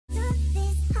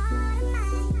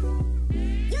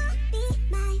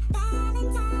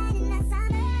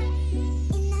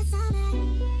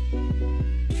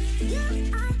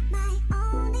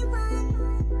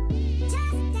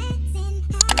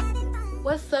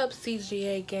up,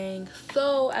 CGA gang?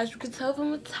 So as you can tell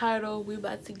from the title, we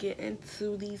about to get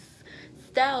into these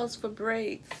styles for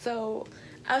braids. So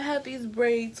I've had these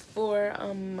braids for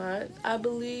a month, I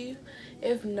believe,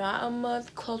 if not a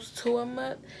month, close to a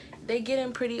month. They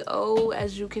getting pretty old,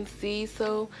 as you can see,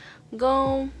 so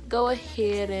go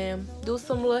ahead and do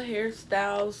some little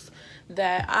hairstyles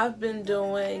that I've been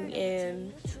doing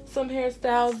and some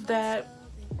hairstyles that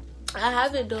I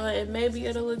haven't done, and maybe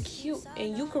it'll look cute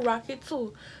and you can rock it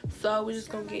too. So we're just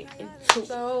gonna get into it.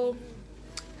 So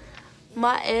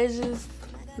my edges,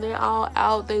 they're all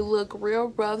out, they look real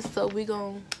rough, so we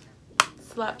gonna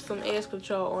slap some edge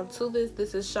control onto this.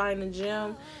 This is Shine and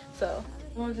Gem. So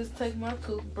I'm gonna just take my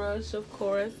toothbrush, of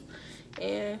course,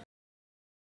 and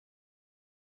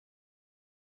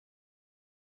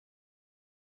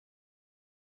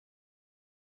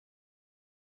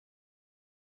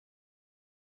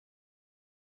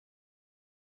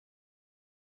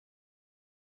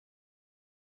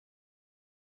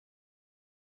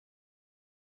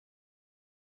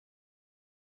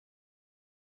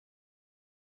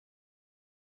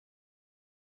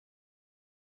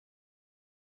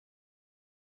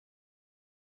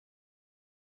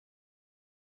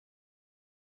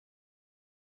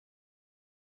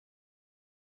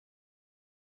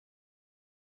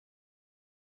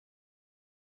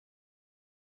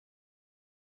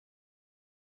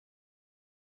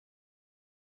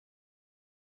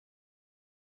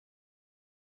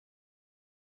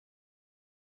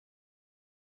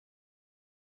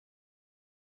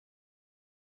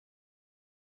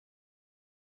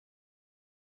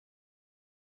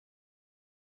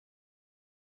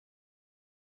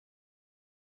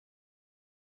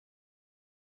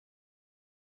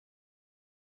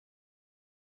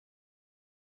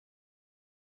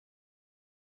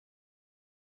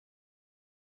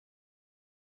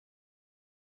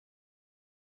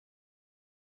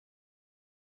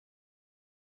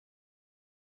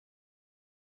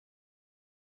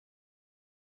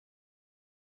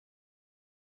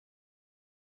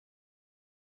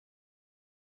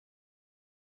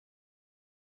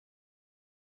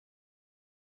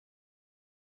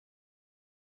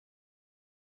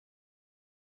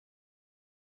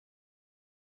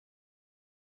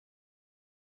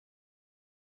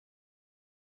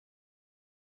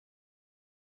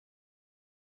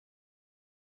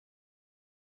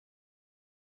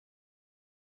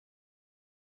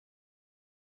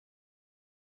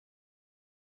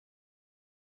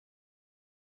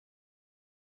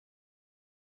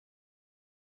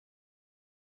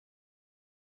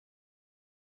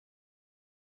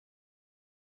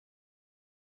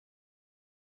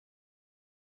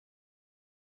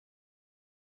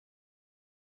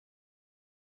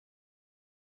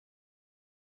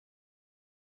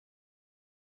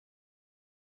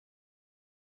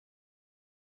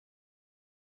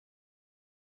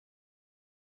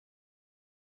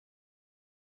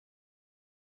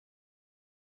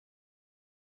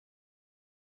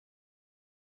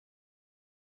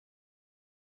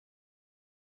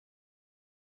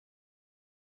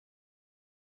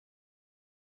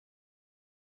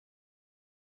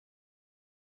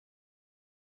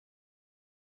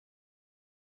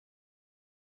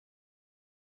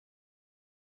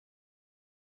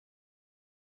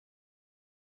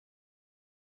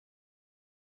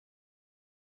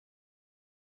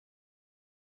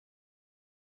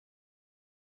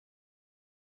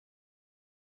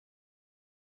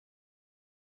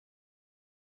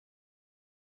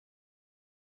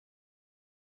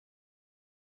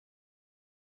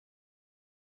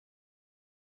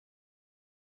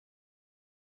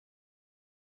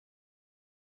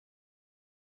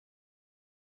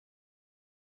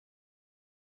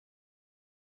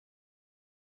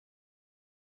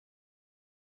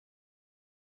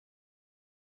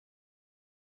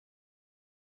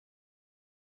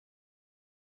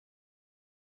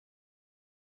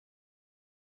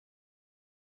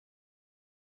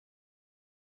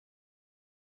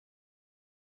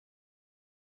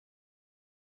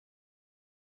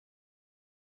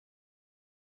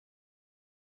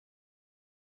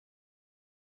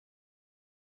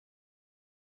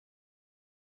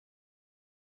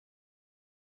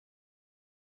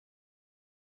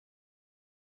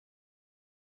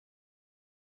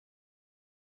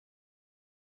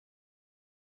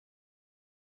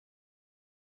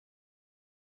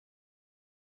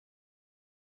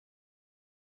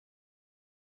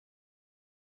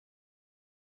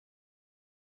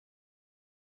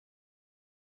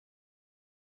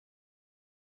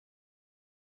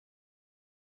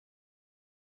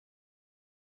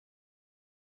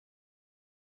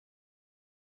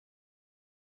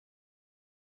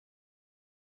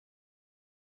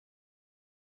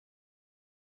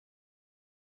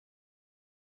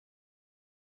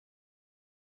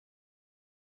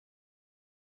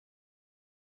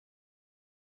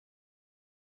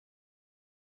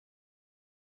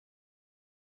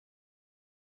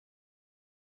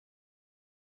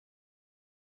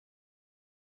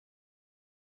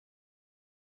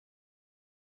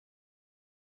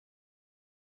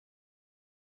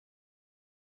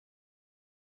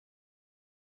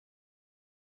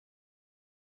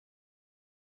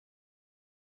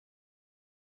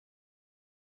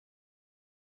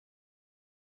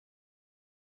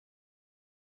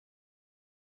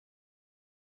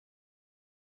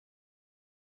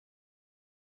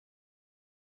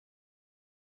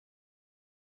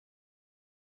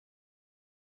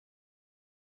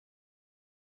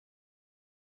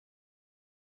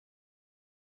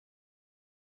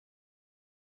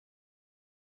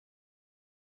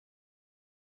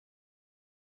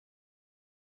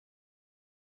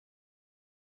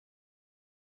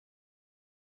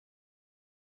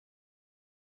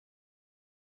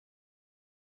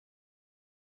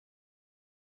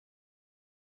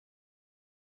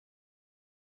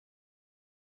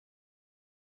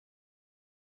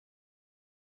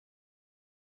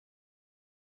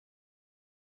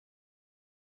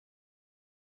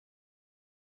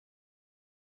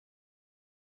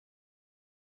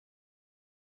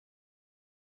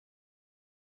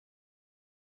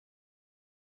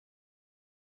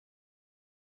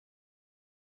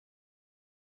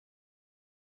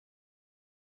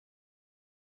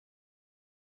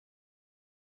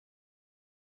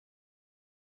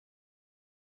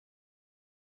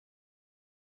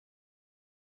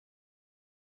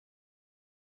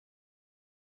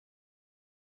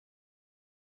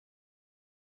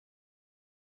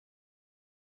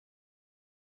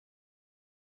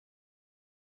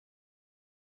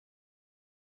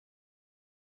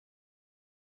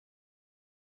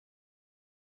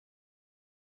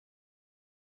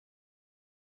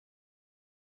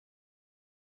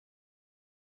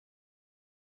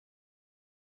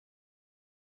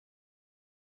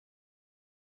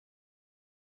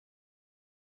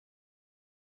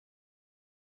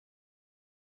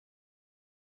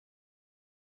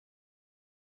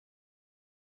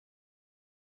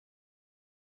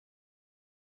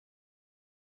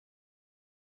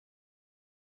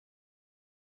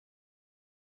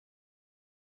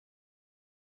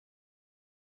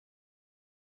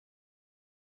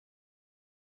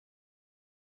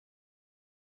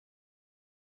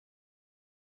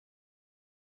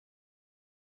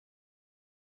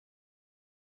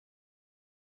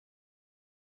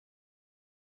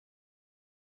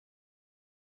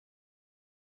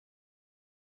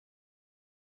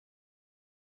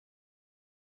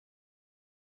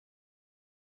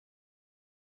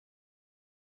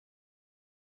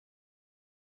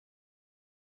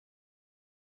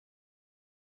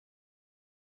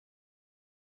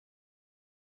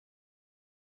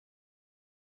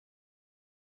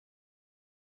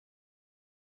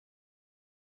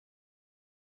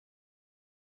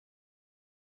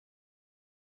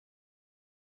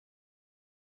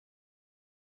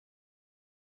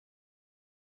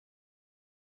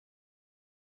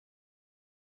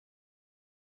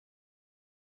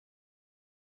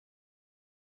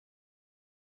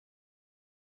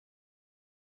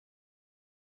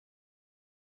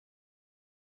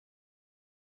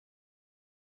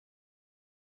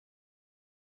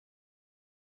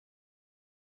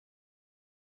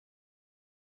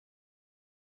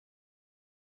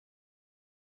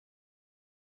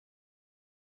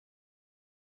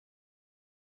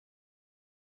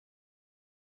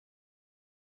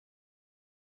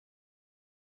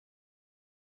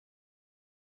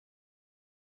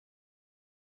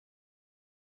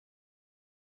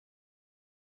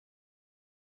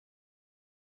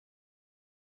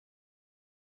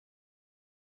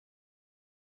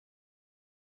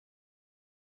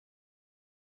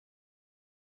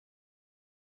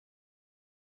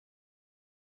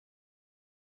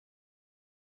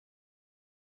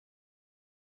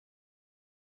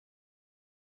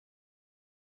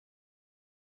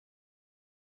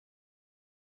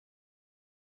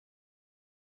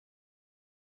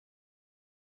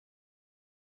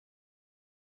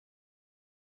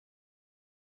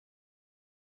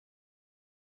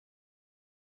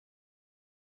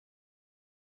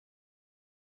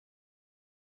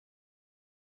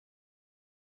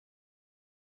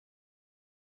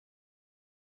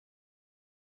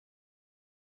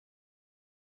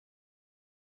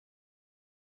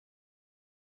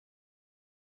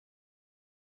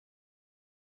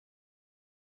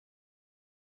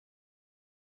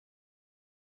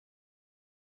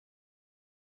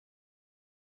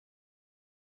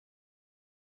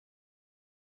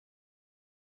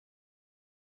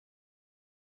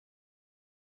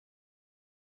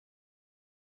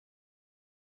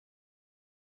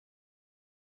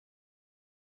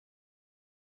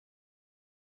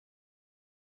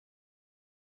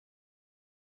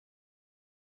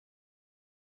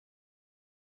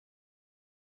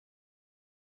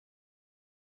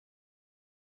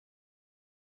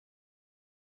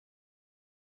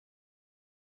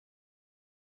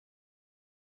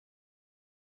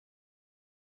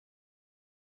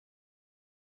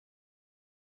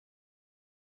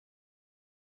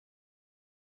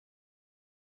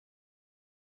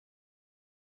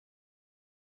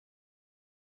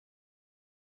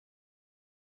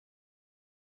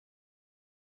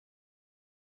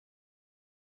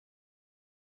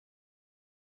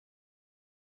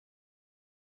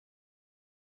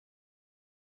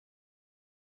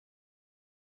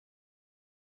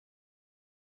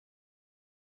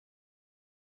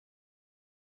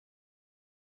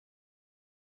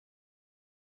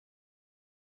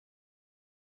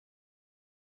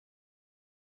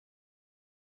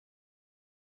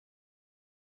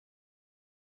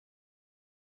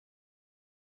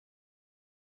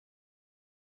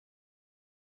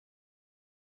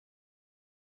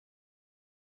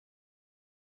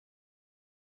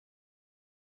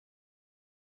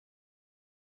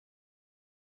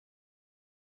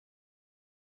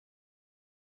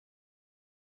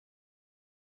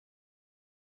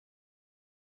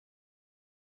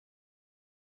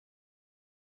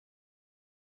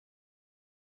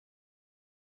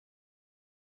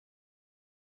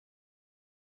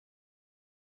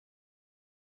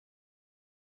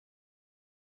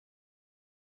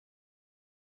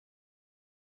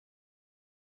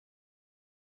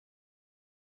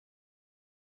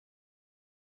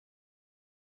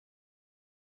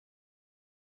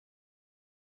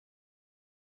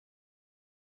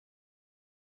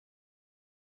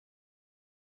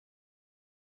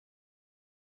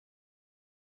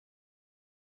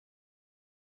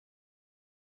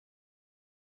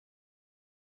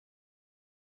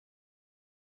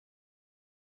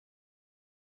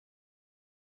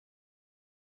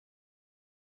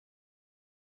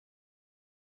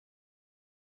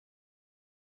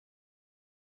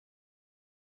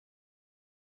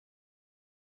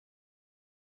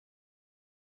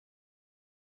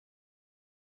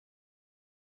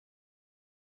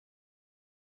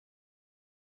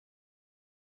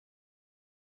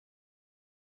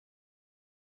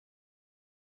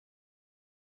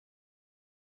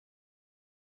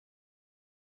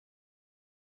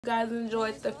you guys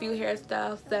enjoyed the few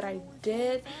hairstyles that I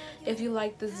did. If you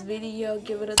like this video,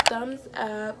 give it a thumbs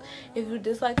up. If you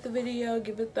dislike the video,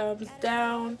 give it a thumbs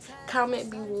down. Comment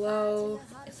below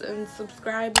and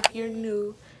subscribe if you're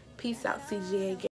new. Peace out, CGA gang.